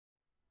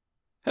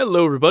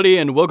Hello everybody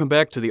and welcome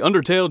back to the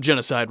Undertale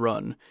Genocide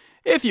run.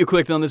 If you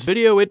clicked on this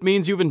video, it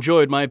means you've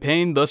enjoyed my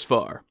pain thus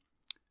far.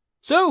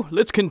 So,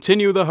 let's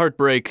continue the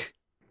heartbreak.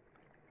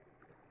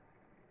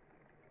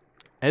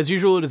 As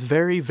usual, it is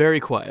very, very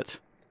quiet.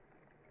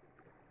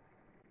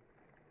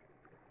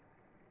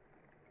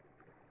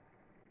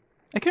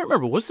 I can't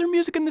remember, was there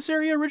music in this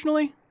area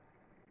originally?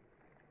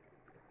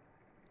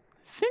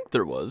 I think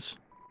there was.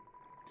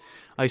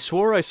 I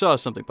swore I saw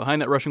something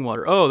behind that rushing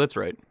water. Oh, that's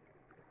right.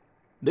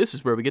 This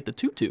is where we get the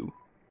tutu.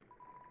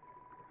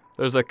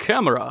 There's a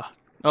camera.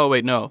 Oh,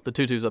 wait, no. The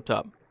tutu's up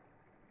top.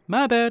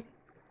 My bad.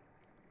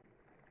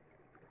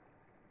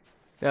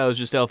 That was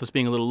just Alphys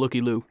being a little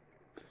looky-loo.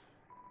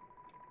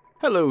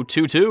 Hello,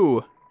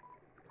 tutu.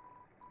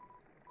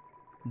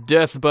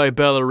 Death by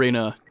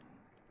ballerina.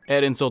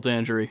 Add insult to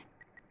injury.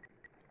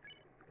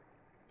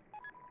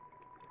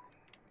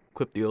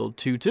 Equip the old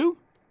tutu.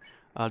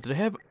 Did I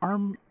have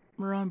armor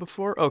on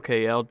before?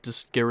 Okay, I'll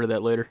just get rid of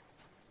that later.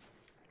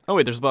 Oh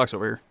wait, there's a box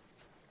over here.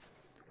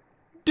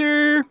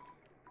 Dear!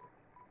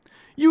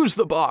 Use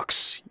the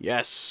box!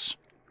 Yes!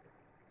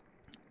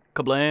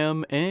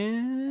 Kablam,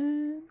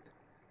 and...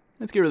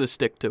 let's get rid of this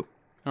stick, too.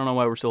 I don't know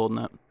why we're still holding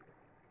that.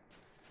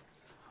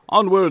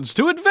 Onwards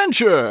to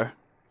adventure!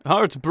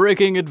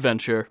 Heart-breaking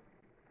adventure.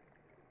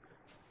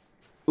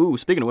 Ooh,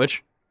 speaking of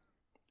which...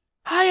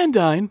 Hi,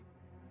 Undyne!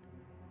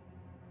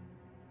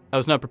 I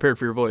was not prepared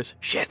for your voice.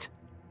 Shit!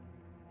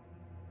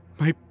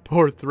 My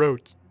poor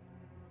throat.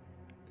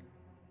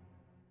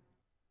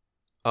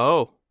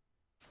 Oh.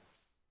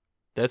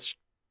 That's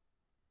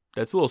a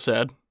little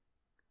sad.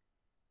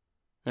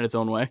 In its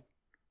own way.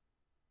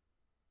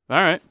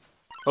 Alright.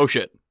 Oh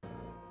shit.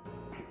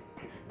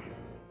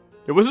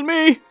 It wasn't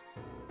me!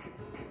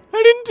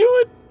 I didn't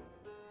do it!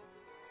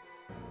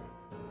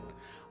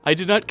 I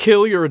did not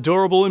kill your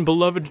adorable and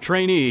beloved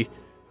trainee.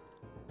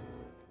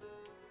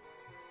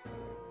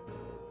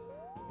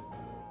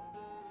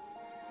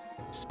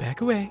 Just back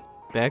away.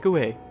 Back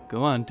away.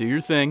 Go on, do your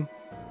thing.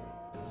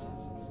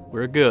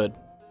 We're good.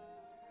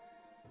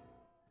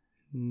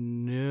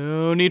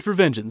 No need for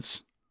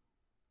vengeance.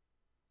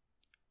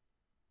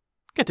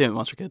 God damn it,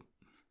 Monster Kid.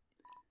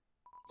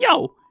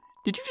 Yo!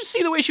 Did you just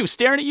see the way she was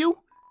staring at you?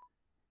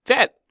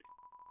 That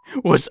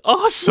was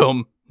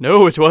awesome!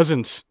 No, it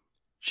wasn't.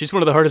 She's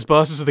one of the hardest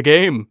bosses of the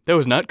game. That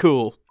was not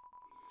cool.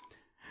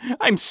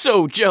 I'm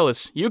so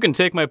jealous. You can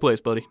take my place,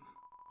 buddy.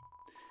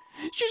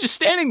 She was just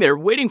standing there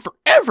waiting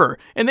forever,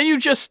 and then you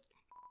just...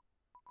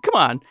 Come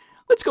on,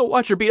 let's go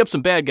watch her beat up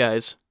some bad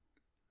guys.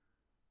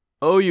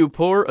 Oh, you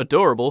poor,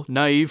 adorable,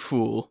 naive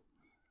fool.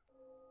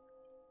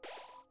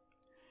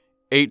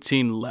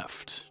 18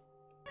 left.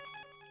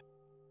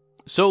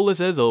 Soulless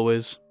as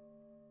always.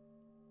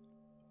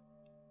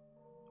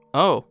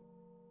 Oh.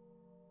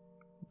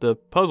 The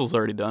puzzle's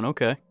already done,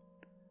 okay.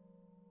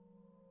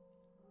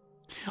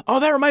 Oh,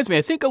 that reminds me,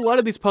 I think a lot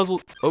of these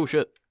puzzles... Oh,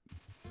 shit.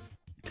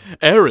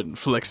 Aaron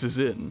flexes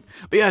in.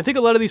 But yeah, I think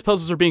a lot of these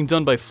puzzles are being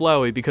done by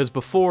Flowey, because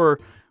before...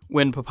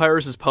 when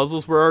Papyrus's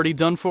puzzles were already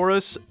done for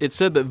us, it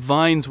said that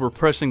vines were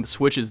pressing the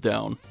switches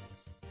down.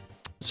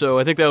 So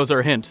I think that was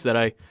our hint that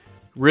I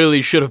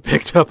really should have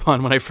picked up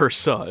on when I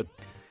first saw it.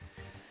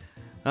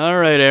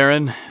 Alright,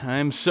 Aaron.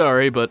 I'm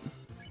sorry, but...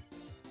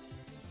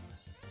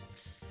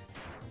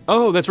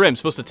 Oh, that's right, I'm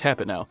supposed to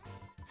tap it now.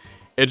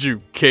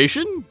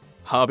 Education?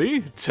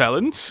 Hobby?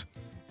 Talent?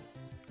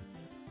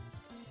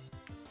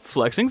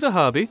 Flexing's a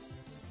hobby.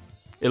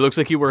 It looks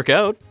like you work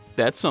out.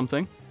 That's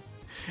something.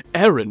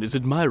 Aaron is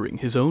admiring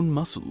his own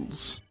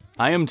muscles.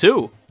 I am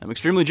too. I'm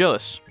extremely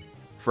jealous.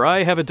 For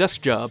I have a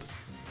desk job.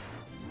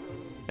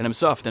 And I'm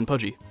soft and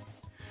pudgy.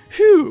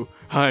 Phew,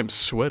 I'm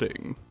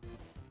sweating.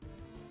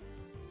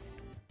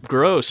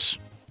 Gross.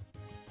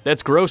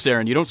 That's gross,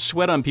 Aaron. You don't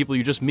sweat on people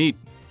you just meet.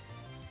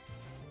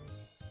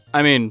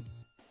 I mean,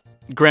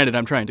 granted,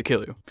 I'm trying to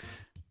kill you.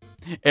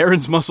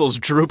 Aaron's muscles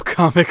droop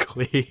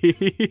comically.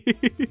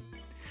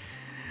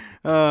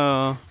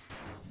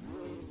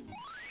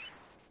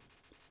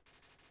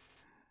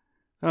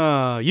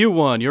 You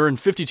won. You're in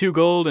 52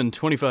 gold and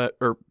 25,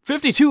 or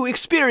 52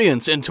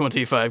 experience and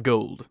 25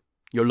 gold.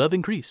 Your love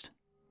increased.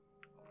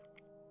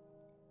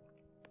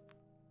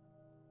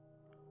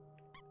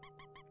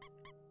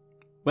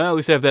 Well, at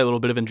least I have that little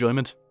bit of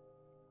enjoyment.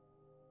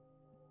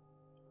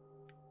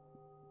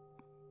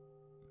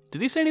 Did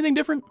he say anything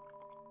different?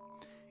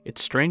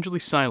 It's strangely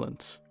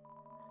silent.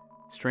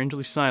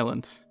 Strangely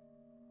silent.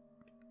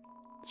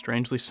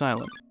 Strangely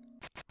silent.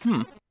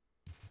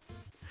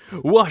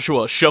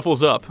 Washua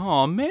shuffles up.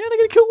 Aw, man, I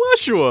gotta kill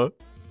Washua.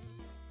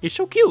 He's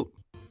so cute.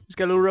 He's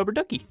got a little rubber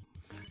ducky.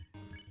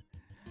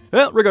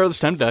 Well, regardless,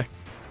 time to die.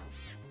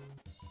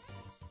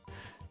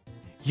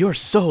 Your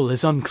soul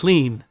is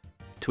unclean.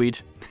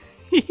 Tweet.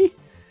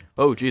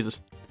 Oh, Jesus.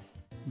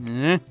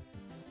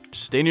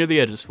 Just stay near the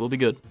edges. We'll be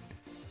good.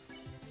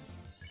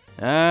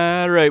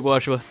 Alright,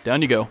 Washua.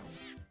 Down you go.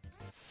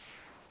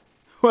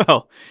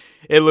 Well,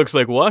 it looks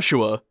like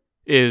Washua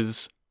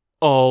is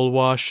all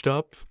washed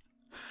up.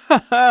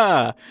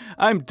 Ha!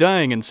 I'm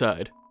dying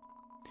inside.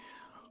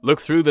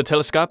 Look through the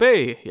telescope,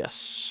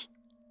 yes.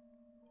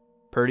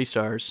 Purdy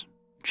stars.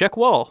 Check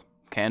wall.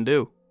 Can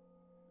do.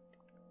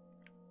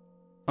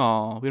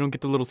 Aw, we don't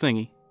get the little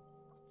thingy.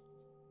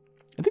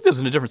 I think that was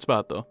in a different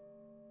spot, though.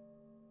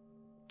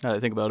 Now that I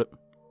think about it.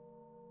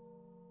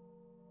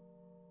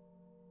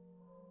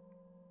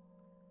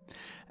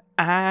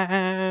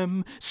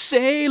 I'm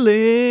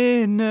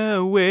sailing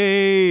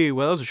away.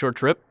 Well, that was a short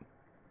trip.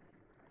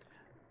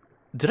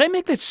 Did I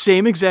make that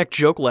same exact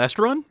joke last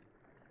run?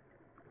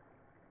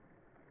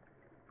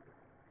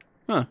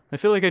 Huh, I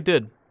feel like I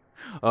did.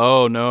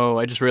 Oh no,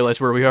 I just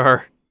realized where we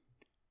are.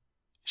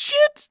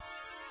 Shit!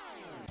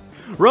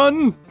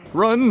 Run!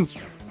 Run!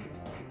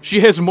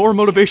 She has more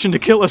motivation to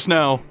kill us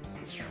now.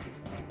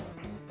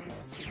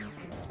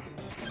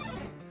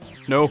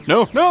 No,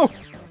 no, no!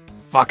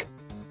 Fuck.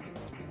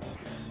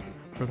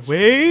 Run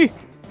away!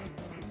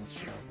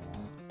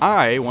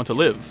 I want to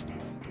live.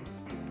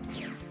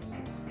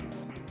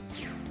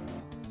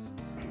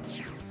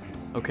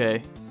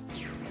 Okay.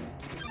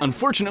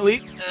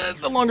 Unfortunately,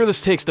 the longer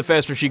this takes, the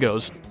faster she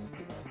goes.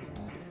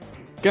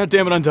 God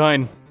damn it, I'm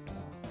dying.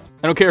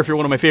 I don't care if you're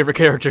one of my favorite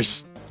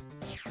characters.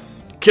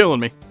 Killing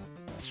me.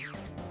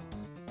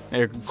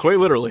 Yeah, quite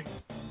literally.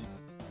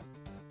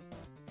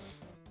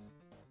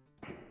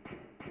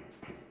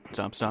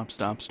 Stomp, stomp,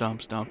 stomp,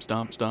 stomp, stomp,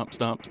 stomp, stomp,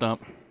 stomp,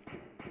 stomp.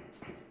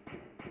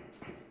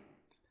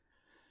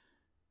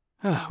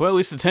 Well, at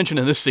least the tension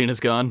in this scene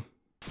is gone.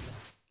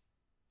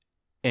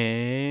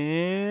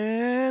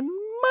 And...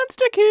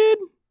 Monster Kid!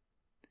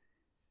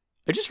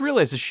 I just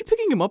realized, is she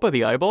picking him up by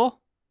the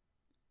eyeball?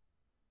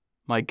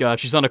 My god,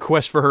 she's on a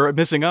quest for her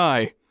missing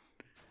eye.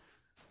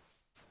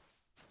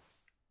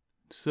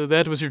 So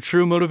that was your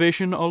true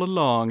motivation all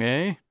along,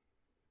 eh?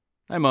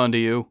 I'm onto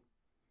you.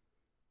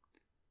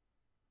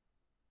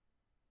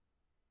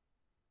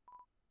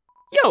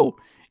 Yo!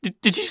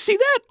 Did you see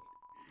that?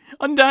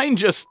 Undyne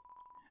just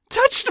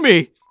touched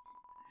me!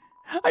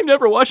 I'm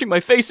never washing my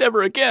face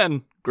ever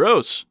again.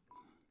 Gross.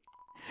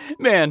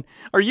 Man,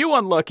 are you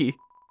unlucky?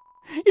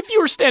 If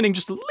you were standing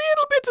just a little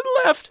bit to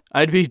the left,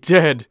 I'd be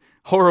dead.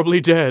 Horribly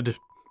dead.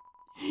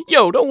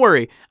 Yo, don't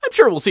worry. I'm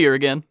sure we'll see her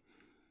again.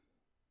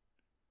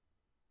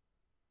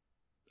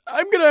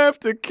 I'm gonna have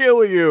to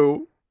kill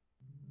you.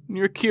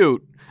 You're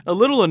cute. A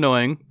little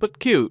annoying, but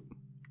cute.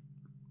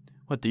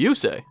 What do you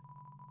say?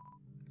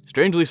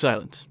 Strangely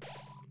silent.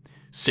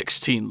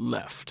 16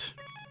 left.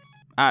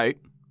 Aight.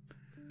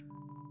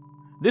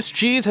 This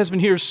cheese has been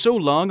here so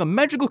long, a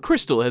magical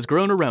crystal has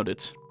grown around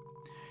it.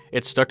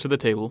 It's stuck to the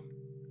table.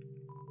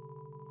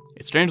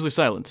 It's strangely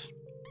silent.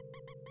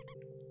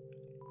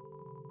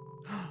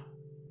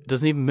 It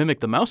doesn't even mimic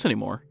the mouse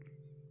anymore.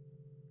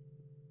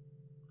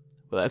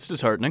 Well, that's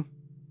disheartening.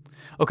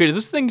 Okay, does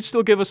this thing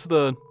still give us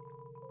the...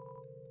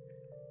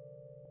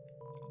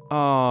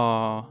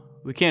 Aw,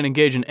 we can't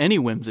engage in any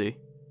whimsy.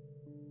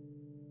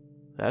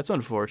 That's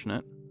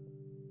unfortunate.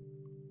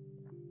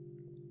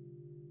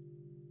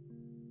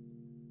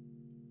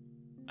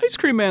 Ice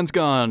Cream Man's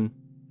gone.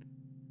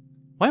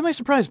 Why am I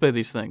surprised by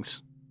these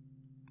things?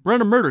 We're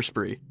on a murder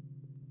spree.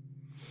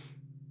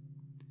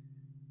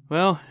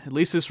 Well, at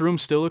least this room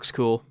still looks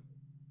cool.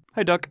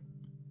 Hi, Duck.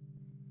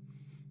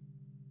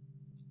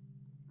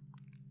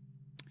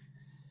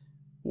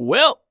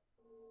 Well,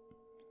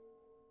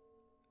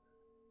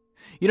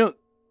 you know,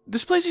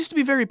 this place used to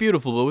be very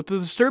beautiful, but with the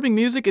disturbing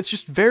music, it's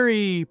just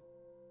very...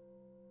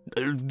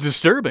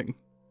 disturbing.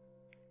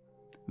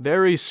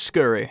 Very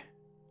scurry.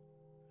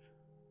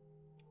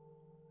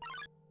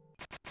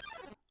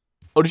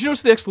 Oh, did you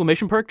notice the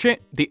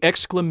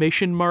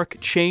exclamation mark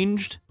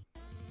changed?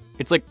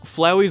 It's like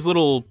Flowey's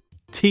little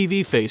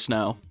TV face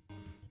now.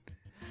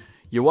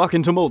 You walk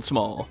into Mold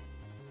Small.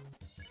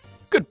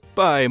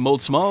 Goodbye,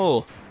 Mold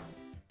Small.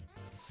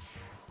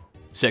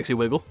 Sexy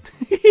wiggle.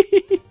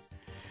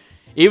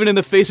 Even in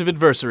the face of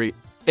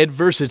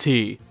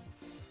adversity,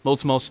 Mold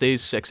Small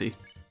stays sexy.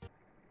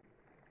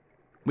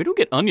 We don't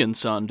get Onion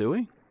San, do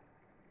we?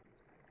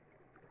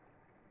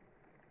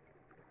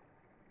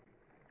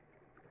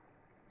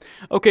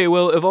 Okay,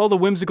 well, of all the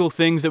whimsical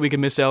things that we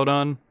can miss out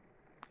on,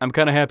 I'm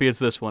kind of happy it's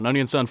this one.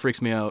 Onion San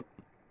freaks me out.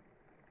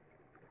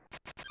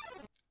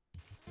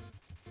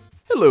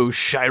 Hello,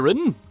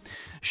 Shiren.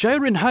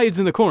 Shiren hides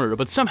in the corner,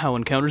 but somehow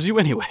encounters you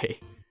anyway.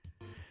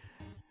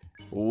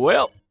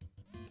 Well.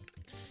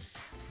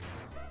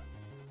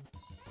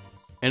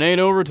 It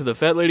ain't over till the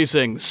fat lady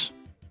sings.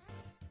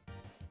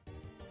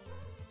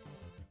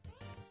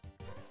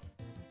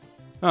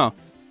 Oh.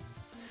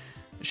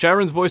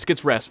 Shiren's voice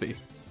gets raspy.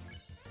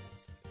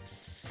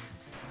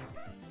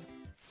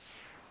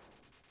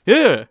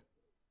 Yeah!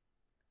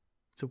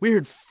 It's a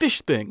weird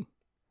fish thing.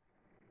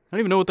 I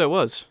don't even know what that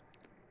was.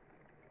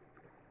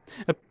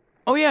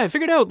 Oh yeah, I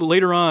figured out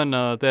later on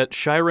that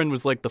Shiren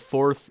was like the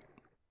fourth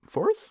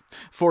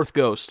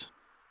ghost.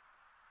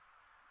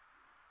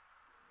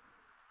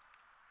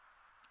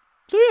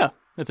 So yeah,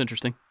 that's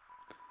interesting.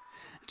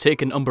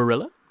 Take an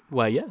umbrella?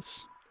 Why,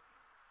 yes.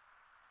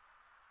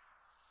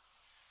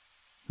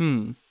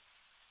 Do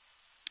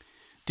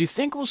you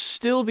think we'll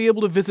still be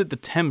able to visit the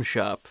Tem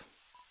shop?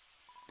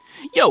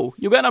 Yo,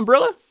 you got an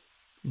umbrella?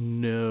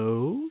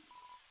 No.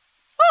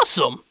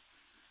 awesome!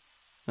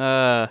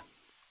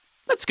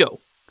 Let's go.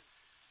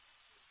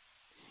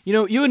 You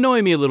know, you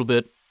annoy me a little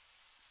bit.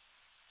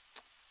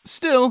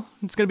 Still,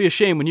 it's gonna be a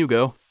shame when you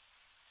go.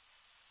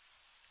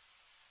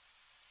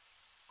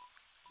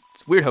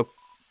 It's weird how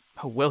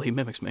well he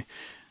mimics me.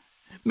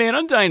 Man,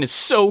 Undyne is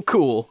so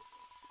cool.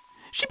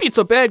 She beats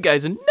up bad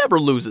guys and never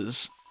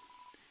loses.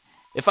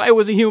 If I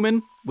was a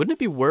human, wouldn't it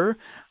be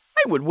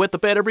I would wet the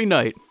bed every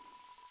night.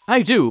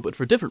 I do, but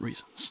for different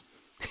reasons.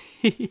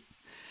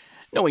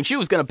 Knowing she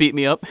was gonna beat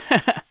me up.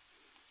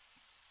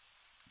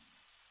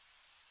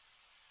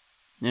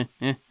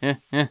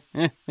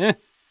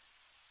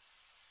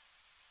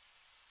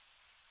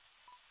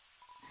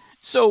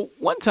 So,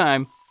 one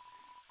time,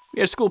 we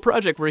had a school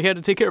project where he had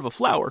to take care of a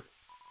flower.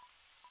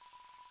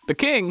 The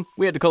king,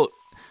 we had to call it...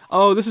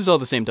 Oh, this is all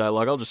the same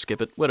dialogue. I'll just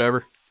skip it.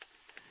 Whatever.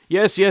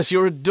 Yes, yes,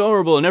 you're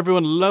adorable and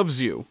everyone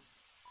loves you.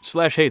 /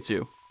 hates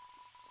you.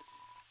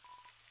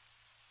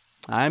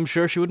 I'm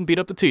sure she wouldn't beat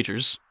up the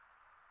teachers.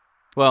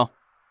 Well,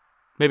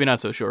 maybe not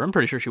so sure. I'm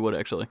pretty sure she would,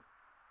 actually.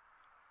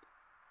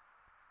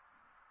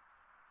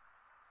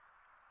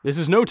 This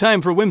is no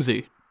time for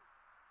whimsy.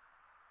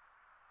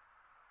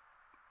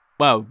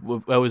 Wow,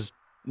 I was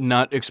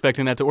not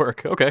expecting that to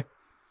work. Okay.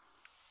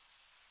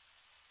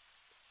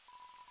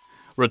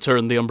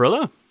 Return the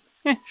umbrella?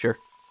 Sure.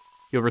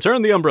 You'll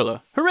return the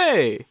umbrella.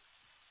 Hooray!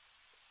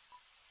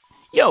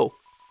 Yo,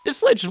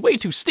 this ledge is way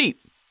too steep.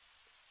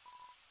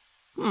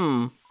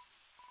 Yo,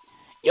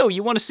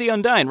 you want to see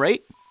Undyne,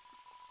 right?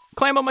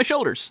 Climb up my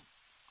shoulders.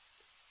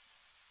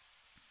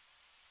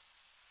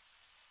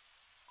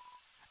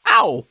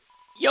 Ow!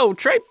 Yo,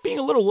 try being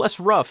a little less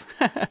rough.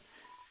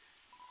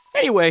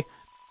 Anyway,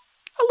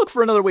 I'll look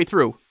for another way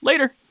through.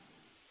 Later.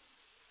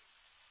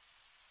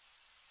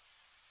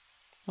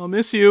 I'll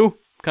miss you.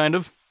 Kind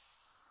of.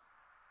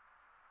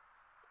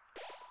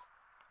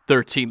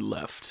 13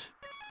 left.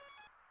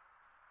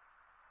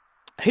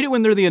 I hate it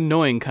when they're the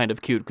annoying kind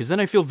of cute, because then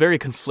I feel very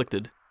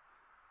conflicted.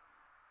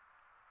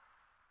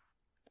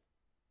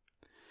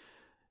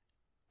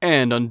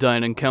 And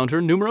Undyne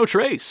encounter numero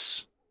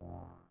trace.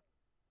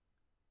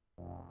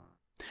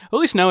 At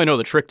least now I know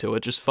the trick to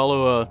it. Just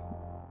follow,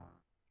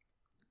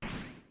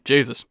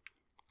 Jesus.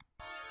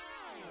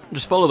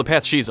 Just follow the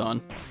path she's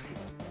on.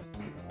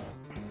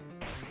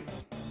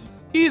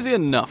 Easy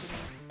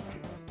enough.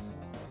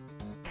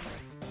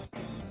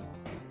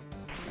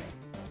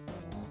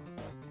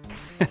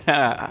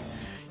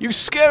 You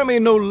scare me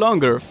no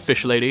longer,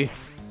 fish lady.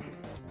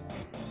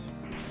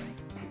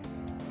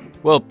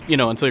 Well, you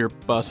know, until your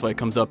boss fight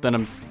comes up, then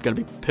I'm gonna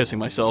be pissing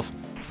myself.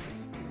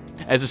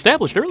 As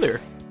established earlier.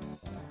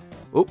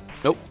 Oh,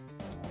 nope.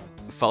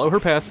 Follow her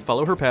path,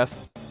 follow her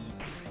path.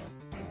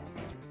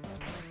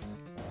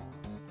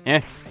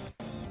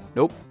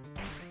 Nope.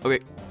 Okay,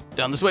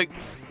 down this way.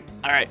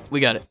 Alright, we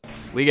got it.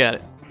 We got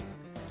it.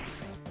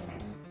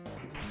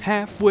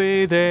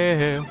 Halfway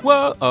there.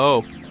 Whoa!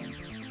 Oh.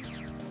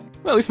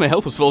 Well, at least my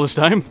health was full this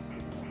time.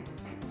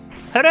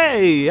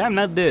 Hooray! I'm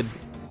not dead.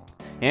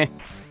 Yeah.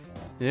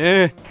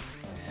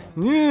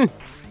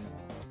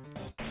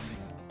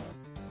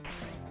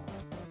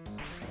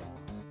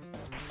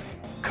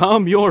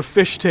 Calm your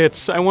fish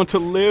tits. I want to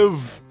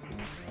live.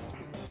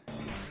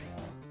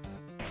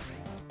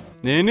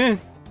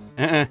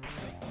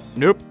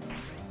 Nope.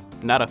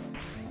 Nada.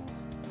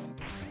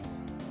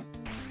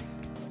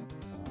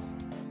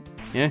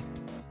 Yeah.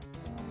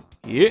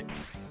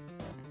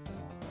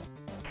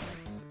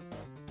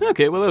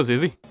 Okay, well that was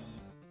easy.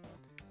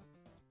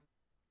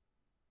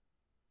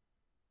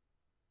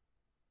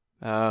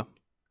 How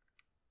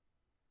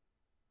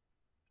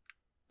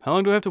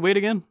long do I have to wait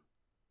again?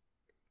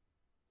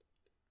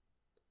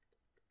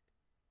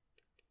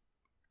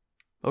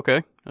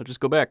 Okay, I'll just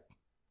go back.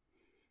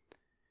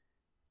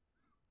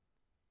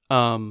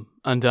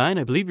 Undyne,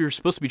 I believe you're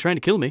supposed to be trying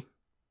to kill me.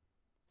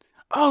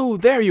 Oh,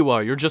 there you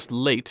are, you're just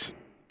late.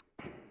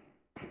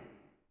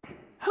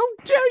 How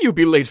dare you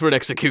be late for an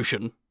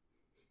execution?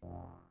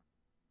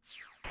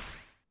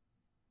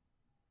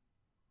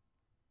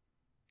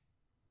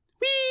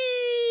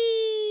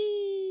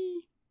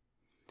 Whee!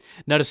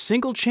 Not a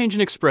single change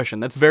in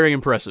expression, that's very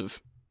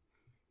impressive.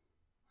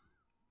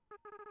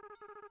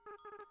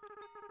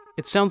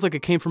 It sounds like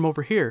it came from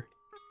over here.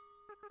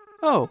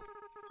 Oh,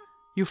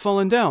 you've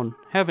fallen down,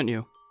 haven't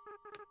you?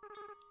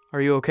 Are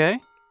you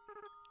okay?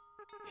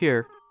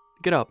 Here,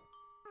 get up.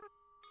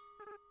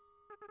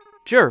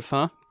 Jerf,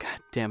 huh? God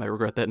damn, I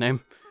regret that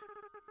name.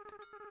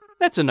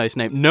 That's a nice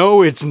name.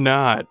 No, it's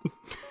not.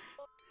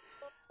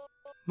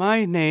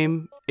 My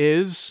name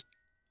is...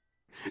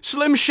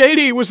 Slim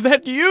Shady, was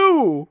that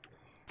you?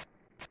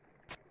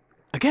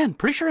 Again,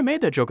 pretty sure I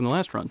made that joke in the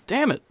last run.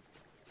 Damn it.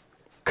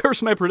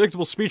 Curse my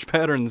predictable speech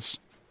patterns.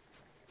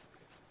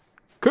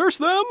 Curse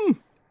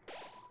them!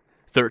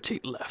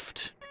 13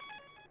 left.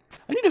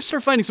 I need to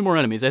start finding some more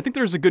enemies. I think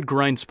there's a good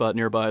grind spot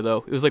nearby,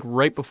 though. It was like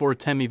right before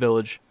Temmie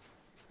Village.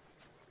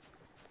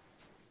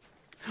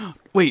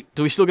 Wait,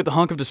 do we still get the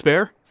Honk of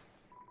Despair?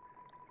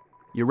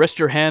 You rest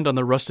your hand on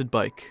the rusted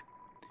bike.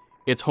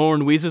 Its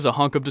horn wheezes a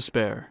honk of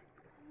despair.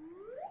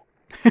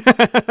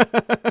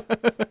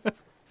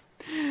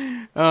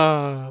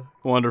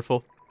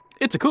 Wonderful.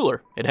 It's a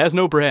cooler. It has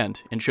no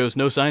brand and shows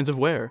no signs of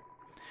wear.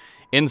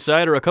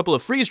 Inside are a couple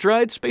of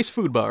freeze-dried space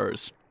food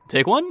bars.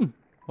 Take one?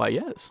 Why,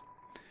 yes.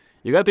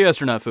 You got the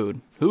astronaut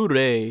food.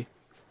 Hooray.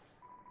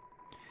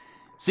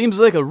 Seems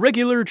like a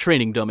regular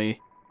training dummy.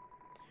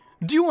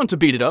 Do you want to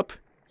beat it up?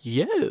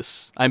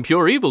 Yes. I'm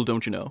pure evil,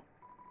 don't you know?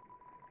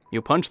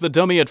 You punch the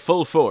dummy at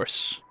full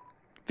force.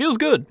 Feels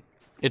good.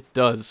 It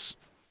does.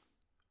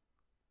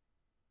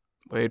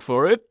 Wait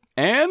for it.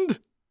 And...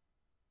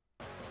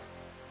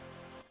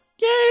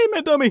 Yay,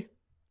 my dummy!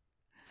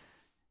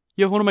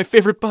 You have one of my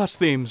favorite boss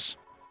themes.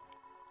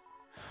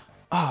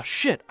 Oh,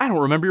 shit. I don't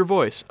remember your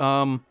voice.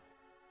 And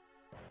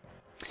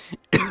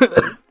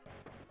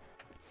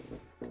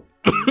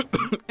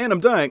I'm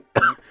dying.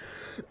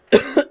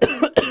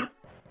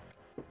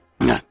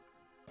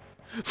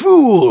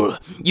 Fool!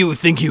 You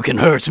think you can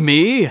hurt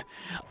me?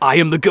 I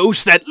am the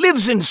ghost that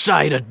lives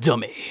inside a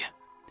dummy.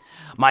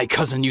 My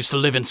cousin used to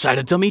live inside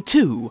a dummy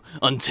too,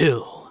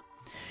 until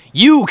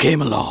you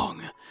came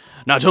along.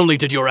 Not only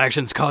did your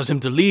actions cause them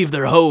to leave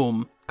their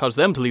home, but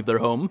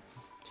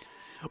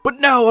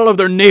now all of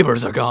their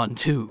neighbors are gone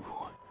too.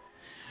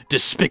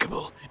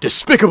 Despicable,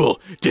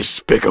 despicable,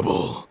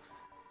 despicable.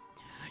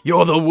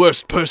 You're the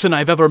worst person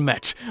I've ever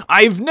met.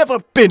 I've never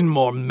been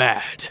more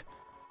mad.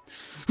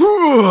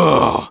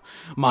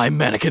 My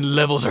mannequin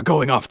levels are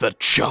going off the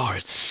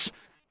charts.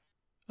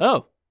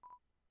 Oh.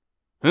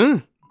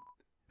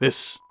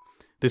 This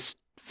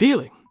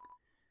feeling.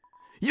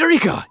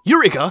 Eureka!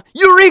 Eureka!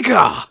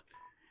 Eureka!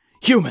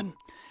 Human,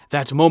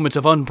 that moment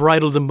of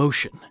unbridled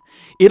emotion.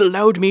 It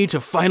allowed me to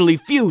finally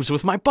fuse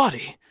with my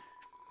body.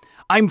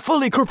 I'm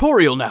fully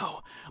corporeal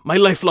now. My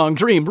lifelong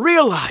dream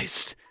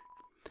realized.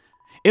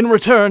 In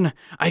return,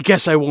 I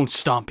guess I won't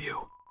stomp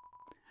you.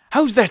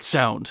 How's that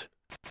sound?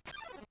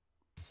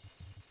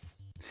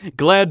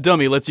 Glad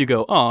dummy lets you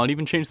go. Aw, and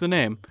even changed the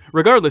name.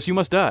 Regardless, you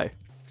must die.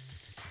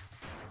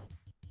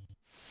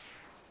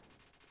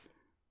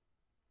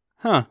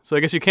 Huh, so I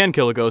guess you can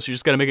kill a ghost, you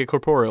just gotta make it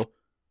corporeal.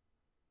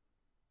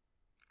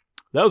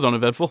 That was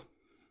uneventful.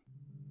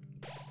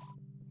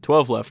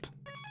 12 left.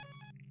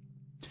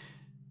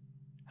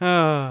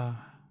 Probably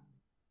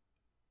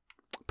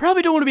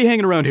don't want to be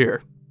hanging around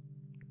here.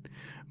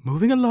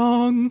 Moving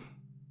along.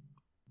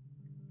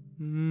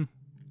 I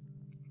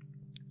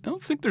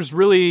don't think there's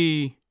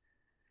really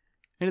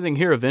anything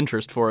here of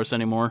interest for us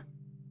anymore.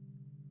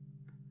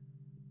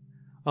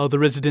 All the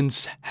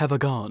residents have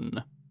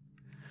gone.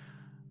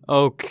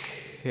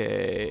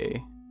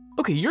 Okay.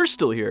 Okay, you're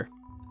still here.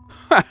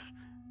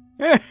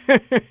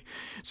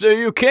 So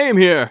you came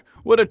here.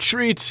 What a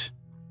treat.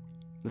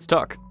 Let's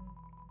talk.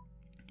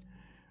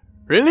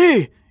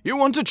 Really? You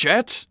want to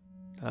chat?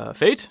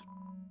 Fate?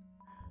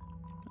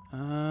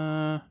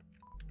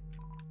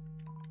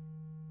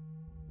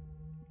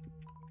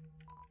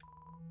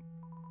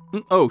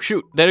 Oh,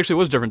 shoot. That actually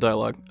was different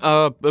dialogue.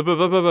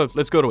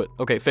 Let's go to it.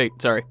 Okay, Fate,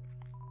 sorry.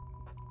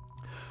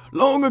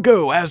 Long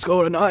ago,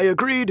 Asgore and I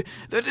agreed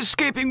that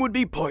escaping would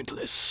be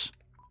pointless.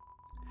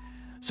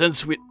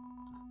 Since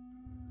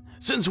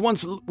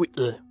once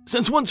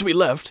we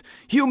left,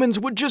 humans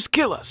would just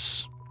kill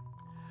us.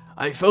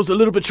 I felt a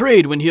little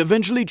betrayed when he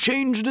eventually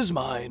changed his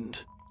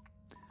mind.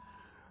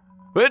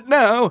 But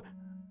now...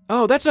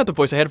 Oh, that's not the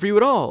voice I had for you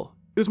at all.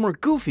 It was more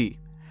goofy.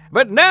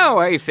 But now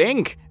I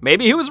think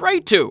maybe he was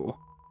right to.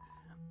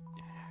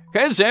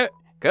 Cause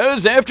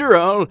after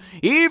all,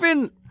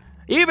 even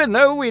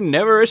though we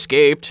never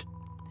escaped,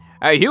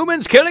 a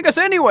human's killing us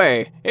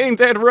anyway. Ain't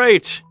that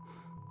right?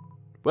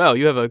 Well,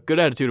 you have a good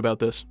attitude about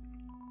this.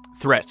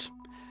 Threat.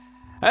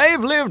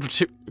 I've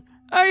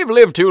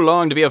lived too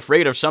long to be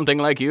afraid of something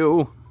like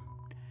you.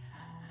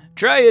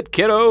 Try it,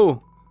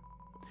 kiddo.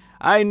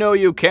 I know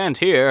you can't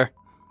hear.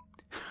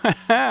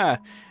 Haha.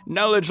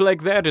 Knowledge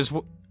like that is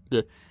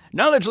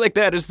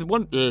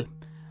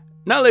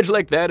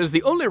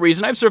the only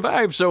reason I've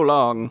survived so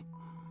long.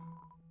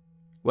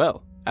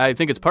 Well, I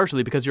think it's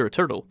partially because you're a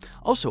turtle.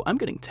 Also, I'm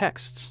getting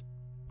texts.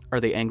 Are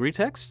they angry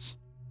texts?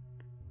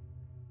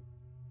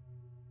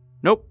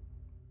 Nope.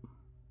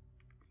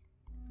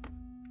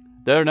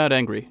 They're not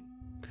angry.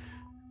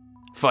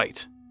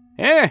 Fight.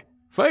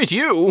 Fight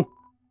you?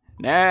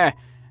 Nah,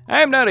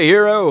 I'm not a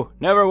hero.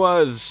 Never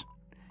was.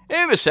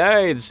 And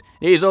besides,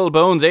 these old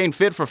bones ain't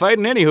fit for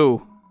fighting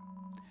anywho.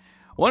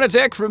 One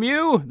attack from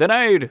you,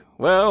 then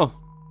well...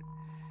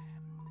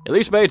 At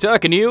least by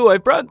talking to you,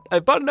 I've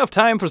bought enough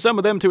time for some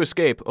of them to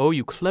escape. Oh,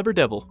 you clever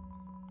devil.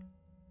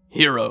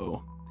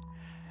 Hero.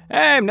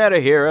 I'm not a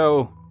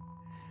hero.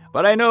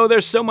 But I know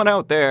there's someone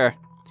out there.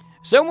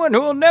 Someone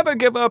who will never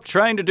give up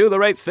trying to do the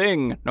right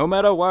thing, no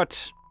matter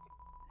what.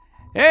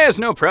 There's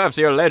no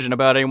prophecy or legend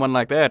about anyone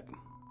like that.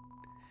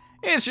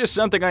 It's just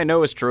something I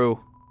know is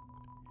true.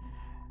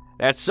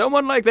 That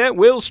someone like that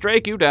will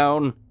strike you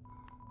down.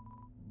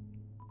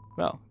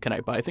 Well, can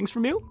I buy things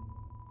from you?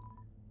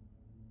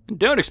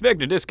 Don't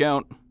expect a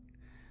discount.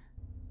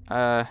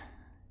 You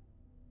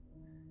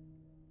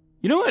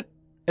know what?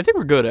 I think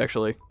we're good,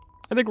 actually.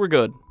 I think we're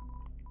good.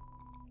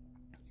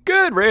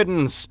 Good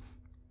riddance.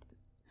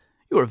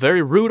 You are a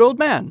very rude old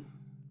man.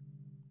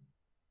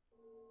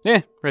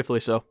 Eh, rightfully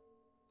so.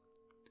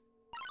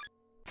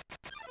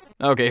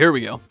 Okay, here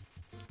we go.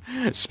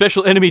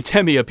 Special enemy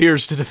Temmie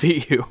appears to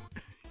defeat you.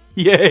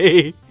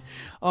 Yay!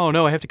 Oh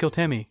no, I have to kill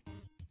Temmie.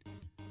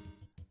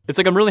 It's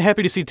like I'm really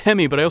happy to see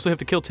Temmie, but I also have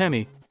to kill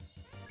Temmie.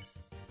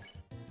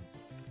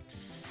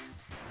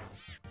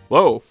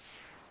 Whoa.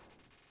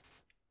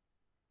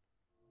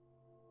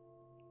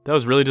 That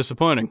was really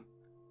disappointing.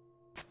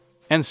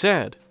 And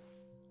sad.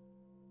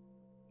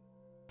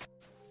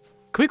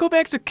 Can we go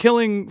back to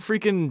killing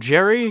freaking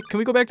Jerry? Can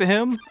we go back to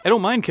him? I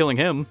don't mind killing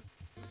him.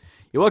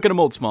 You're welcome to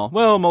Moldsmal.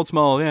 Well,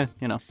 Moldsmal, yeah,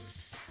 you know.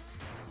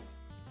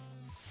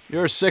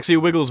 Your sexy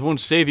wiggles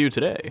won't save you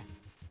today.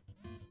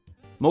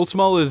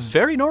 Moldsmal is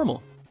very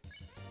normal.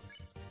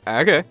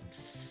 Okay.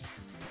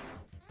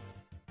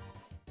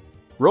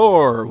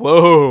 Roar!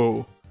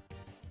 Whoa!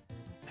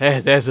 Hey,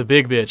 that's a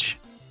big bitch.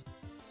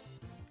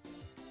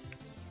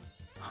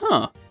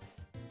 Huh.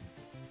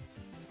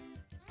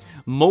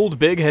 Mold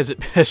Big has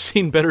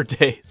seen better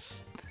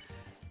days.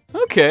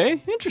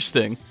 Okay,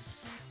 interesting.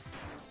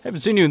 Haven't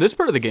seen you in this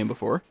part of the game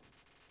before.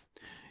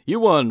 You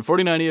won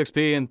 49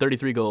 EXP and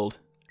 33 gold.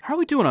 How are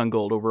we doing on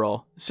gold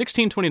overall?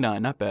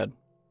 1629, not bad.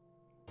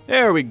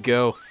 There we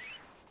go.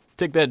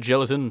 Take that,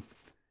 gelatin.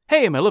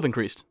 Hey, my love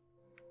increased.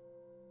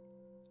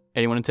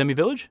 Anyone in Temmie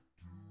Village?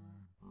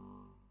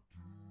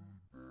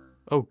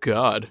 Oh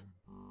god.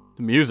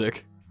 The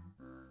music.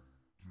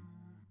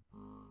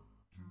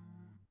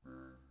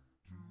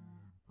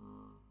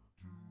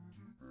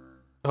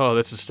 Oh,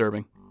 that's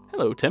disturbing.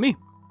 Hello, Temmie.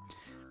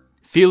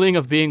 Feeling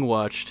of being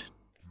watched.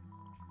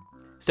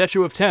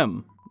 Statue of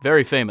Tem.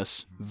 Very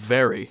famous.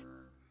 Very.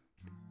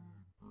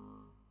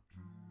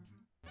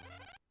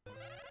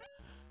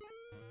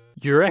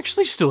 You're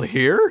actually still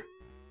here?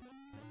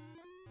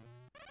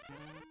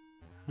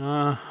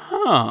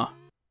 Uh-huh.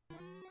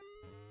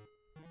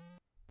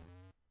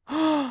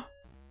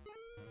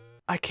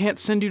 I can't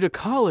send you to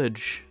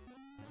college.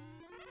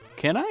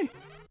 Can I?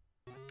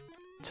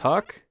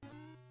 Talk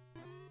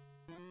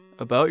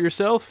about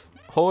yourself?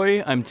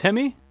 Hoi, I'm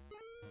Temmie.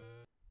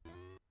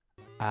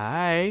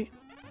 I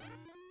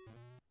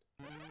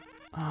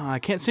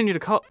can't send you to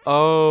college.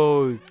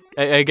 Oh,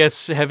 I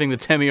guess having the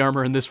Temmie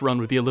armor in this run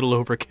would be a little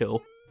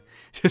overkill.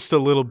 Just a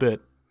little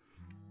bit.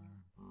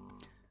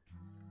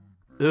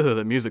 Ugh,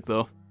 the music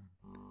though.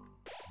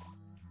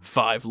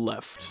 5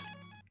 left.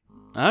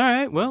 All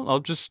right, well, I'll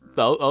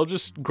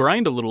just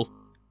grind a little.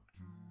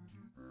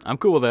 I'm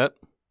cool with that.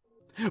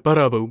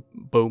 Bada boom,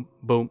 boom,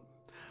 boom.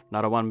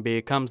 Not a one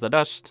becomes the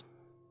dust.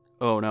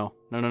 Oh no,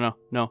 no, no, no,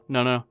 no,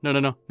 no, no, no, no,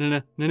 no,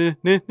 no, no,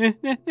 no,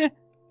 no, no.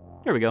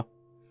 There we go.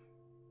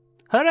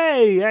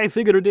 Hooray! I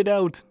figured it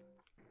out.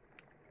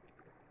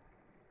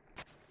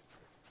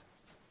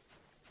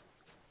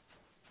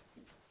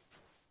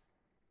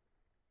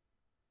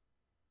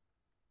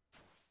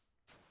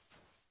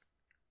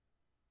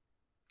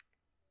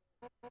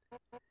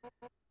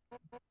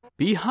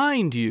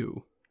 Behind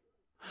you.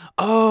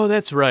 Oh,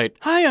 that's right.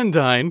 Hi,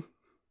 Undyne.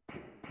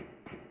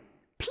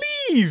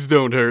 Please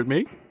don't hurt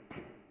me.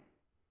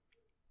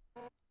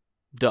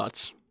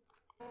 Dots.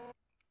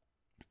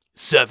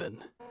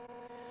 7.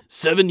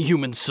 7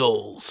 human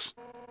souls.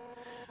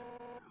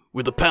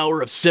 With the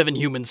power of 7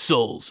 human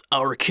souls,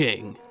 our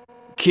king,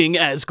 King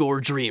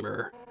Asgore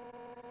Dreamer,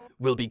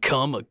 will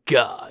become a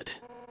god.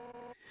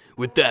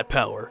 With that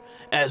power,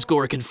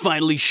 Asgore can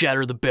finally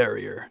shatter the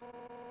barrier.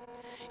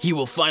 He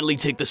will finally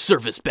take the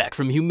surface back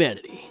from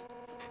humanity.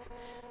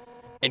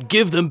 And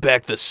give them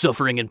back the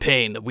suffering and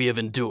pain that we have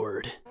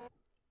endured.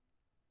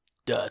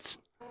 Dots.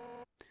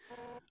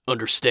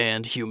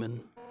 Understand,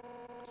 human?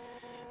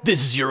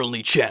 This is your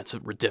only chance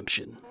at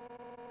redemption.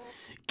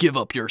 Give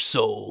up your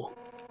soul,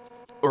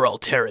 or I'll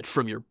tear it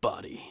from your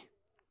body.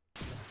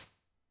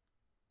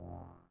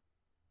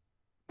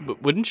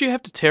 But wouldn't you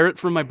have to tear it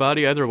from my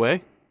body either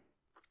way?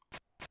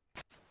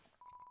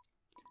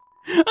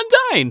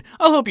 Undyne!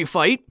 I'll help you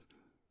fight!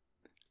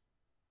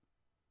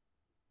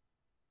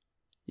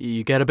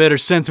 You got a better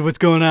sense of what's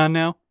going on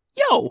now?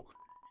 Yo!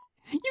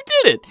 You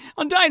did it!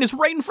 Undyne is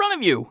right in front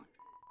of you!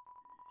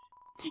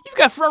 You've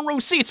got front row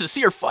seats to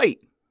see her fight!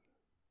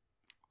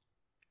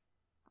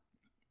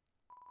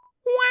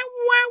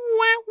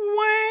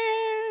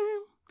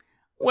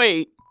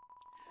 Wait,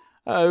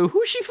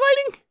 who's she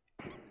fighting?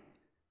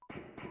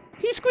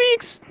 He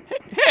squeaks!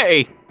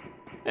 Hey!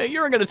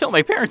 You aren't gonna tell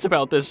my parents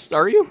about this,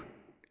 are you?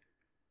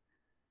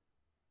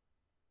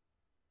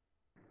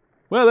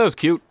 Well, that was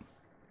cute.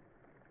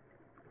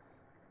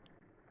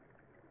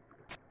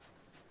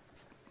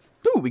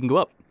 Ooh, we can go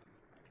up.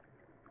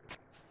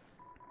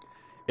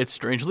 It's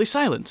strangely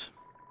silent.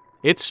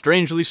 It's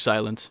strangely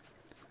silent.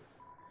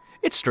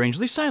 It's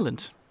strangely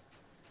silent.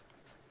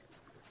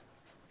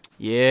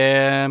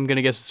 Yeah, I'm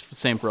gonna guess it's the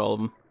same for all of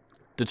them.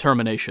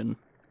 Determination.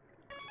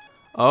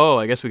 Oh,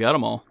 I guess we got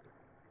them all.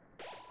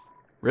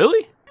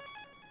 Really?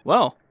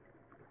 Well.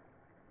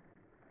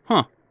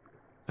 Huh.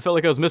 I felt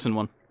like I was missing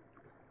one.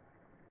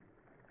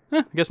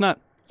 I guess not.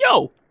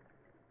 Yo!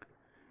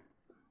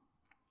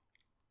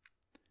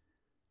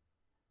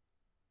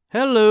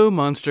 Hello,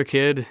 monster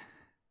kid.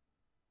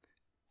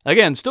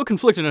 Again, still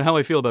conflicted on how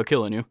I feel about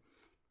killing you.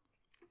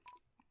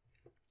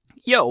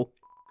 Yo,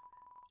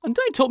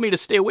 Undyne told me to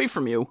stay away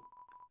from you.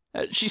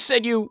 She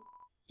said you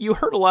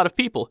hurt a lot of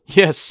people.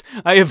 Yes,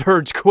 I have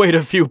hurt quite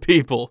a few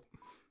people.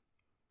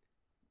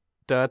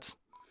 Dots.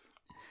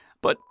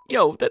 But,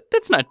 yo,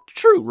 that's not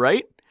true,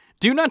 right?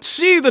 Do you not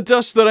see the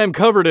dust that I'm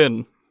covered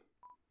in?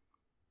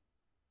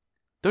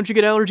 Don't you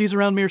get allergies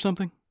around me or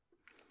something?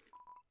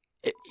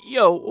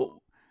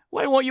 Yo,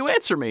 why won't you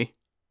answer me?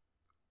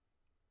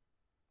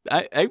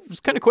 I was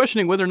kind of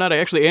questioning whether or not I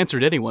actually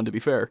answered anyone, to be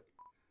fair.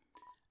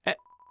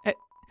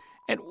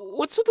 And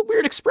what's with the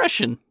weird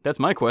expression? That's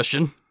my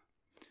question.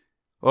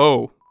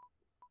 Oh,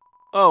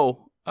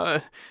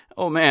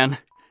 man.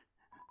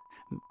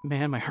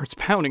 Man, my heart's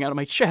pounding out of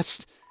my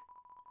chest.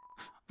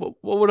 What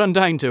would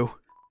Undyne do?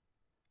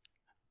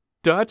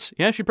 Dots?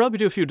 Yeah, she'd probably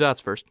do a few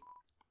dots first.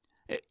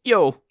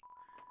 Yo,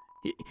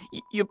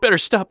 you better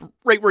stop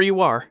right where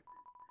you are.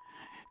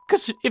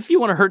 'Cause if you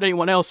want to hurt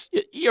anyone else,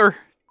 you're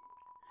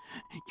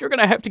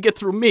gonna have to get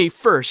through me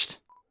first.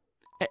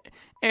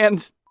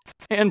 And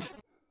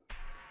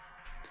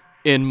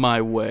in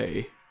my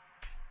way.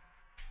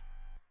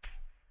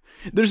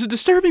 There's a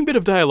disturbing bit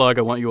of dialogue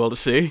I want you all to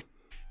see.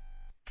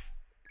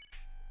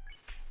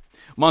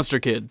 Monster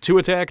Kid, 2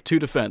 attack, 2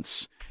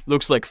 defense.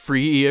 Looks like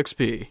free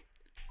EXP.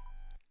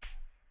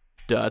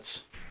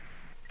 Dots.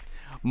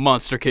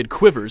 Monster Kid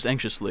quivers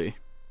anxiously.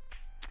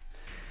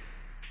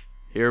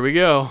 Here we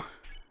go.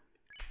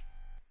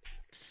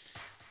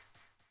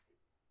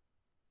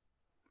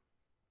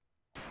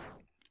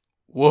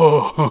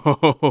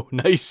 Whoa,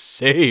 nice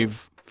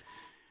save.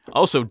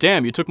 Also,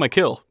 damn, you took my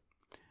kill.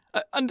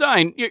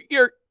 Undyne,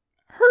 you're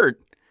hurt.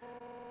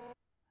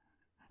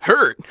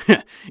 Hurt?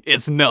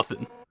 It's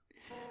nothing.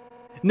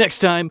 Next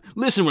time,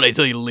 listen when I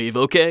tell you to leave,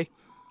 okay?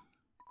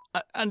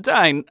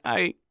 Undyne,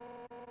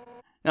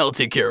 I'll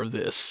take care of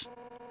this.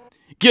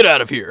 Get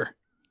out of here.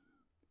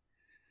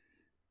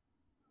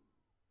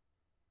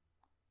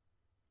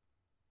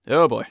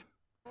 Oh boy.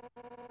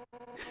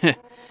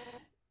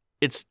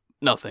 It's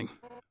nothing.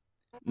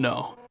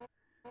 No.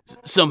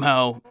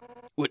 Somehow,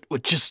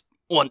 with just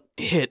one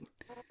hit,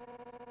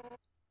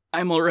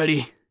 I'm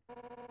already...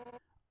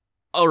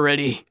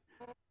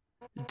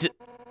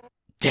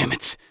 damn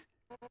it.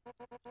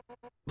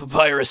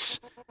 Papyrus.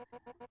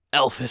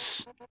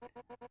 Alphys.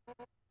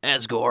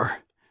 Asgore.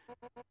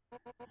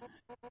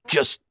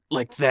 Just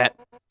like that,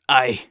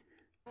 I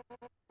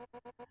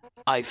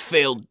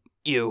failed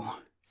you.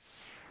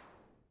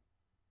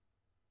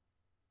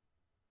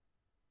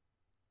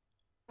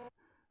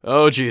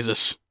 Oh,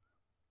 Jesus.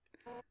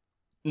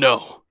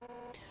 No.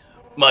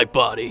 My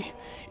body,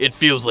 it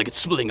feels like it's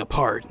splitting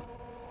apart.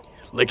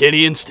 Like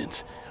any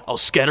instant, I'll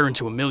scatter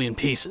into a million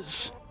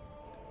pieces.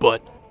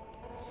 But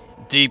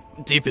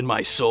deep in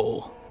my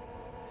soul,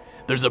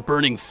 there's a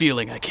burning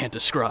feeling I can't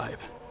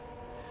describe.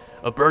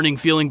 A burning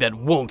feeling that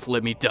won't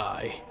let me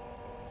die.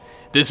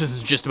 This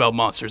isn't just about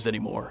monsters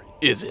anymore,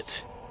 is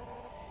it?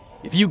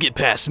 If you get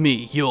past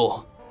me,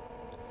 you'll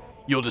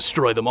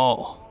destroy them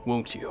all,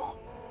 won't you?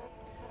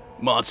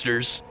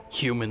 Monsters,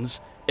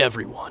 humans,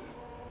 everyone.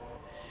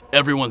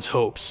 Everyone's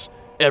hopes,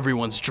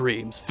 everyone's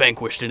dreams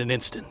vanquished in an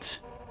instant.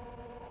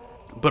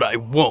 But I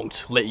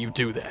won't let you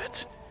do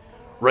that.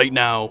 Right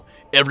now,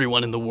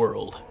 everyone in the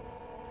world.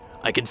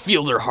 I can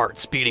feel their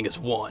hearts beating as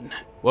one.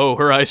 Whoa,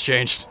 her eyes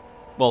changed.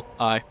 Well,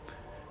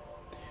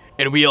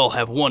 And we all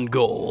have one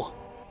goal.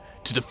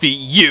 To defeat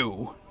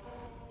you.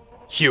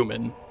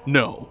 Human,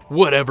 no,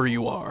 whatever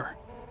you are.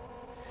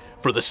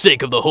 For the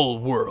sake of the whole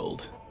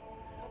world,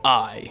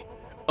 I,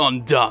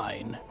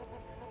 Undyne,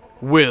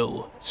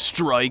 will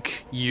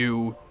strike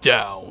you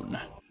down.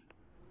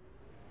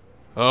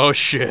 Oh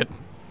shit.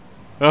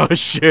 Oh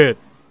shit.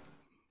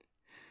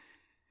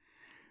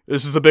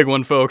 This is the big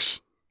one, folks.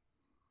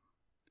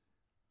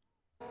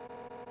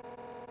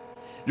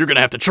 You're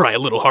gonna have to try a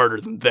little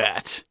harder than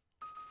that.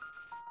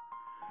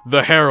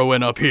 The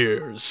heroine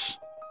appears.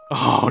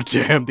 Oh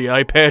damn, the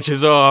eye patch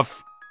is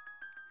off.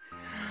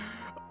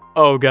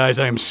 Oh guys,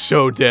 I am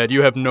so dead,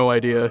 you have no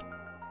idea.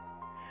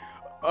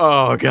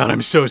 Oh god,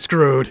 I'm so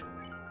screwed.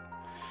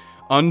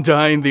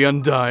 Undyne the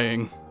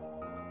Undying.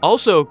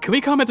 Also, can we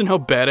comment on how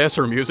badass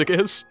her music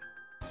is?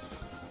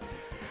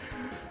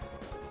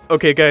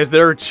 Okay guys,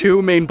 there are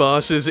 2 main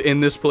bosses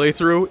in this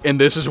playthrough, and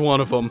this is one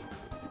of them.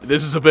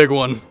 This is a big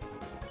one.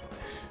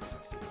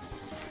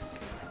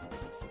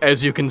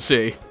 As you can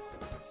see.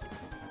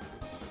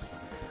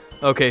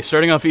 Okay,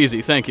 starting off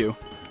easy, thank you.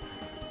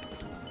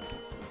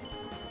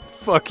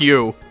 Fuck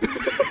you.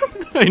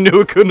 I knew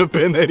it couldn't have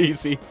been that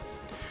easy.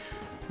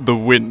 The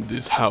wind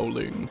is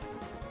howling.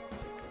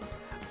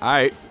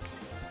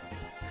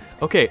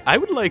 Okay,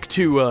 I'd like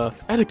to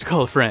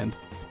call a friend.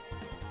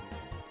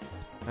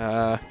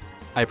 I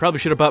probably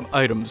should have bought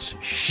items.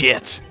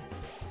 Shit.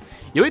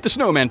 You ate the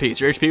snowman piece,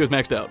 your HP was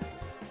maxed out.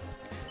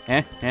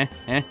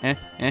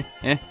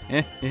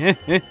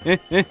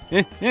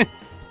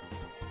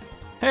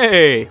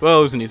 Hey! Well,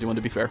 it was an easy one,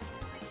 to be fair.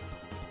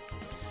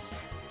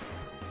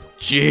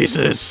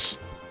 Jesus!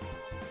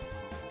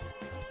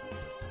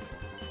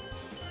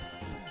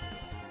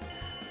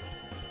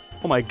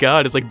 my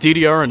god, it's like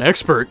DDR an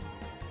expert.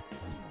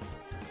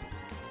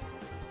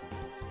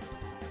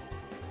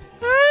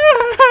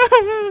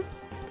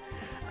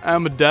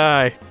 I'ma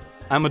die.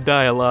 I'ma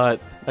die a lot.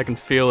 I can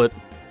feel it.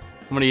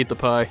 I'm gonna eat the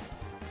pie.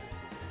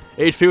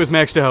 HP was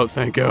maxed out,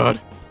 thank god.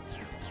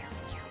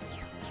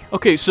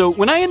 Okay, so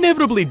when I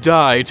inevitably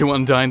die to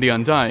Undying the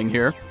Undying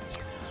here,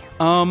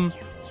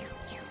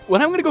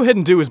 what I'm gonna go ahead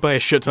and do is buy a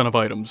shit ton of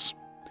items.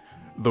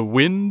 The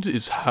wind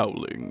is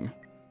howling.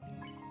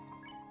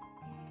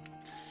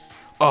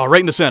 Oh,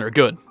 right in the center,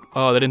 good.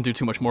 Oh, that didn't do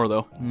too much more,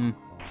 though.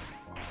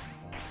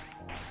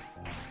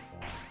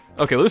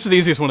 Okay, well this is the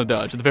easiest one to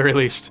dodge, at the very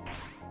least.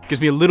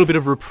 Gives me a little bit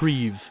of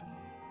reprieve.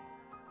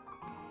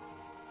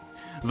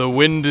 The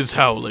wind is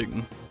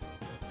howling.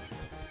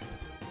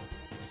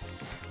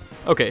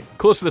 Okay,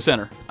 close to the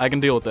center. I can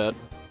deal with that.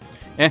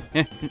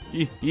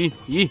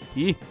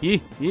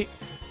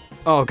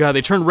 Oh god,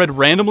 they turn red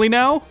randomly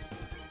now?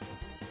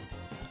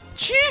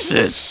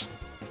 Jesus!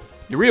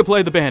 You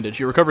reapply the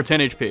bandage. You recover 10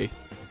 HP.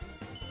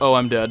 Oh,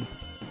 I'm dead.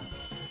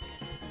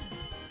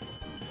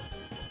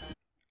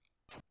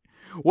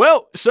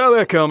 Well, saw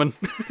that coming.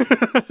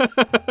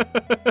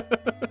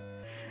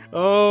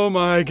 Oh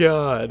my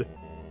god.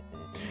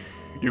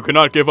 You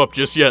cannot give up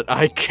just yet.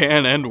 I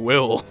can and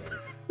will.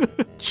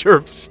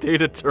 Chirp, stay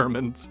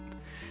determined.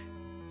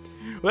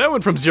 Well, that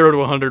went from 0 to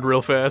 100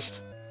 real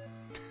fast.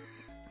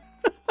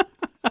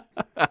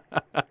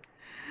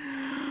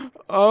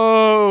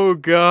 Oh,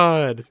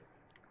 God.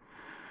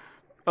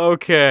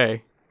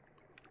 Okay.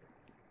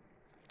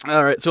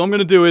 Alright, so what I'm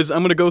gonna do is,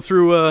 I'm gonna go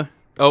through,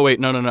 oh wait,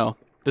 no.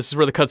 This is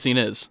where the cutscene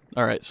is.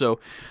 Alright, so,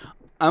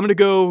 I'm gonna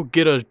go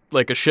get a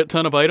shit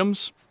ton of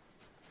items.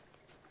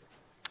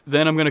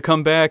 Then I'm gonna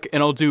come back,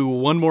 and I'll do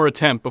one more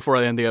attempt before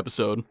I end the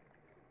episode.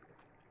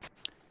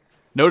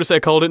 Notice I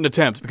called it an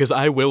attempt, because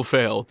I will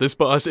fail. This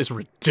boss is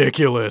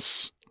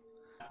ridiculous.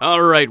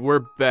 Alright, we're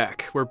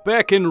back. We're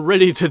back and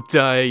ready to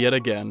die yet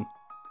again.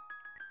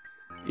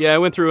 Yeah, I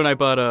went through and I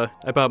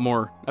bought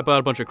more. I bought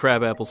a bunch of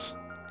crab apples.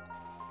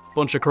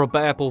 Bunch of crab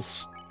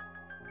apples.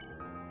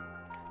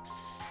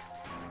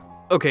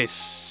 Okay,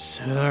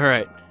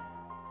 alright.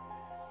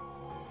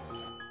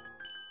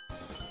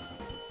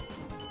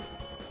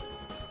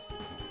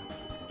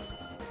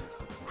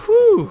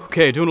 Whew,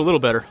 okay, doing a little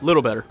better,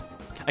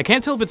 I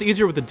can't tell if it's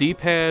easier with the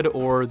D-pad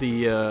or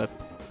the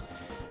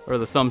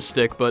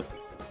thumbstick, but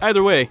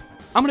either way,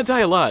 I'm gonna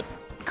die a lot.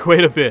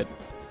 Quite a bit.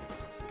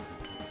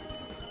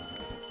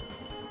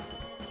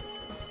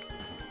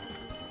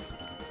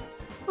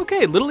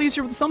 Okay, a little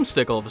easier with the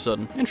thumbstick all of a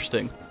sudden.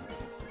 Interesting.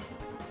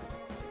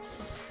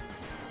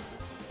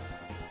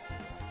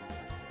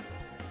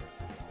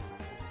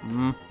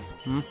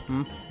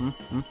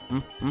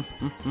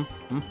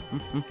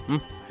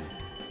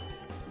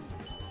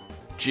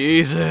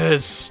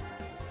 Jesus!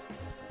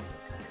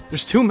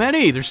 There's too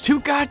many! There's too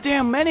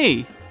goddamn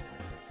many!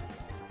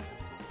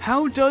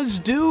 How does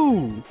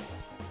do?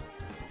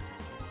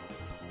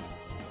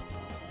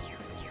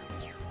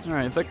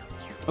 Alright, if I...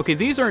 Okay,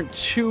 these aren't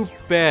too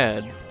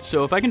bad.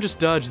 So if I can just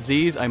dodge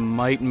these, I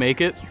might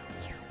make it.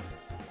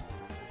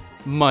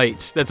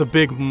 Might. That's a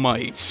big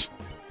might.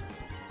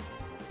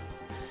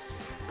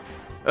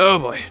 Oh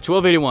boy,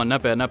 1281.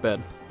 Not bad, not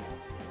bad.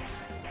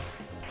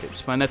 Okay,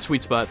 just find that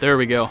sweet spot. There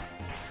we go.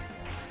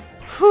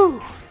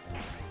 Whew.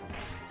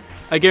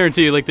 I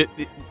guarantee you, like,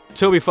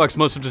 Toby Fox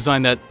must have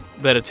designed that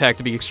attack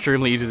to be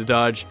extremely easy to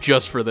dodge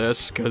just for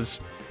this,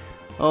 because...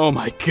 Oh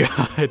my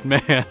god,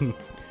 man.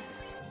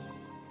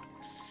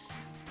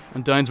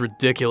 Undyne's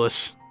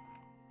ridiculous.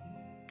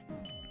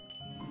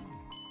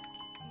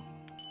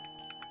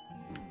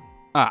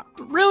 Ah,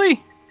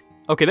 really?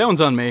 Okay, that one's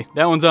on me.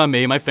 That one's on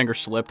me. My finger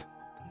slipped.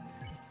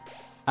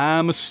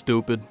 I'm a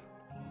stupid.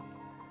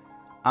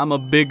 I'm a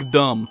big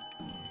dumb.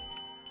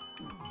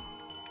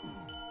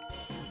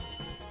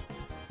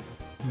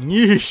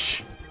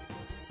 Yeesh.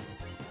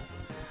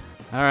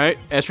 Alright,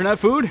 astronaut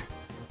food?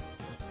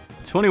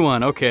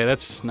 21, okay,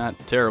 that's not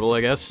terrible,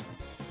 I guess.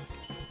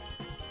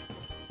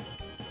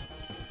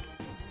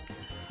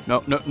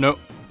 No.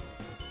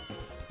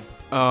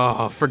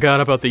 Oh,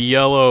 forgot about the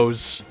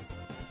yellows.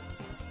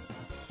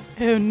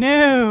 Oh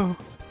no.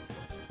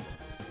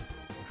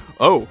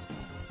 Oh,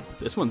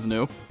 this one's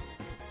new.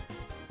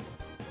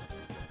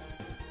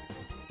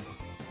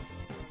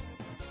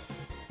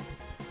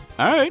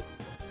 Alright.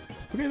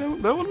 Okay,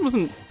 that one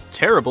wasn't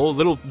terrible. A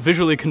little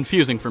visually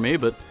confusing for me,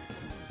 but...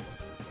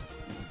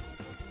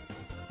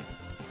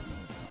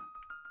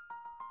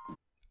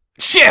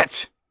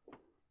 Shit!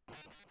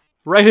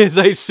 Right as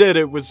I said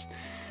it was...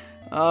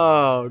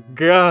 Oh,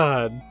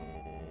 God.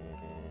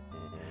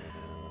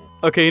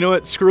 Okay, you know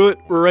what? Screw it.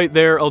 We're right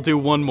there. I'll do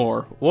one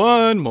more.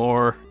 One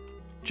more.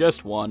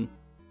 Just one.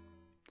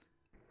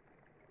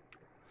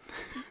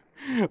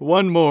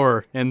 One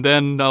more, and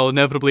then I'll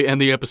inevitably end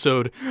the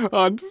episode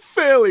on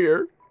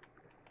failure.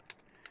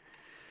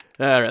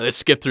 Alright, let's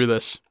skip through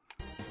this.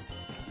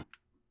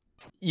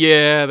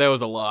 Yeah, that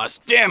was a loss.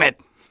 Damn it!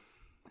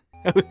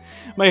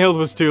 My health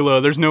was too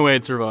low. There's no way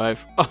I'd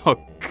survive. Oh,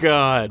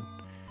 God.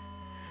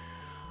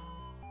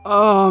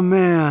 Oh,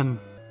 man.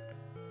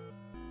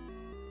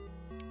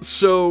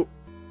 So,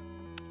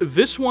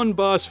 this one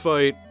boss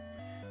fight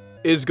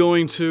is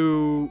going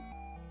to...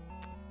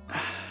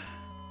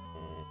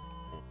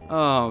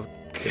 Oh,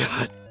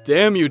 god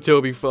damn you,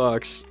 Toby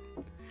Fox.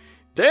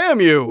 Damn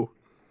you!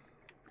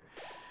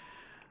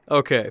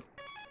 Okay.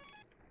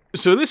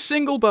 So this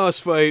single boss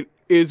fight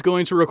is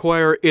going to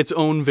require its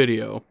own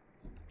video.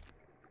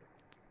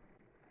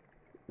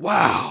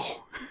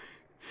 Wow.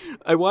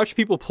 I watched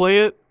people play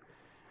it,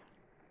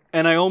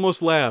 and I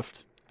almost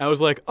laughed. I was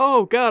like,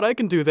 oh god, I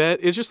can do that.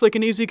 It's just like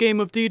an easy game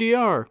of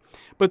DDR.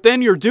 But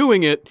then you're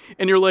doing it,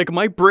 and you're like,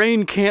 my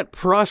brain can't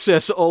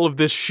process all of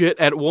this shit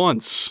at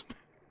once.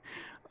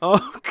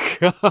 Oh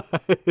god.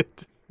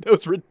 That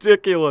was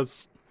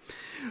ridiculous.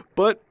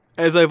 But,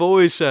 as I've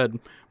always said,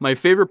 my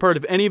favorite part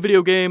of any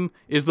video game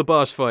is the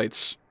boss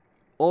fights.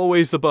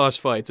 Always the boss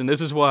fights, and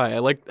this is why. I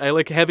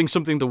like having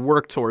something to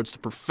work towards, to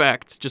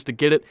perfect, just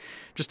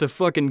to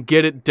fucking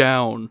get it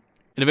down.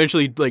 And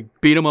eventually, like,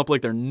 beat them up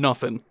like they're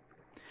nothing.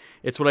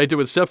 It's what I did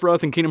with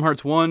Sephiroth in Kingdom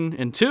Hearts 1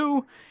 and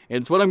 2, and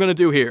it's what I'm gonna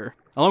do here.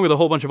 Along with a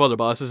whole bunch of other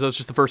bosses. That was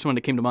just the first one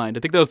that came to mind. I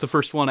think that was the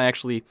first one I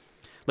actually,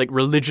 like,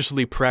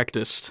 religiously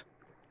practiced.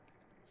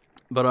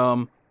 But,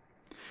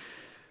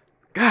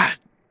 god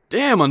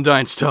damn,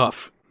 Undyne's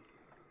tough.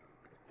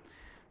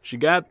 She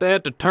got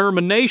that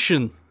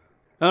determination.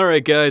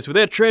 Alright guys, with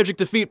that tragic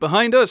defeat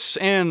behind us,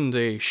 and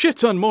a shit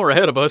ton more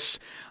ahead of us,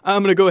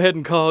 I'm gonna go ahead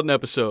and call it an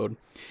episode.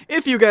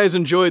 If you guys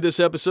enjoyed this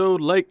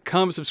episode, like,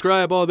 comment,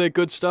 subscribe, all that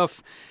good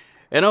stuff,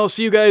 and I'll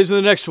see you guys in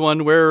the next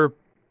one, where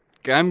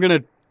I'm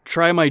gonna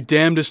try my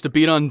damnedest to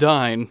beat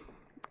Undyne.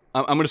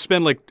 I'm gonna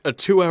spend like a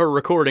 2-hour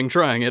recording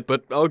trying it,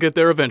 but I'll get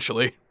there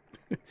eventually.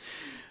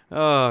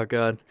 Oh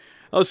god.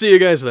 I'll see you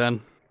guys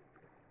then.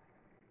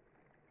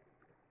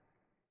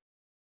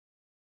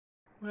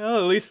 Well,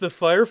 at least the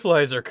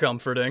fireflies are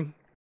comforting.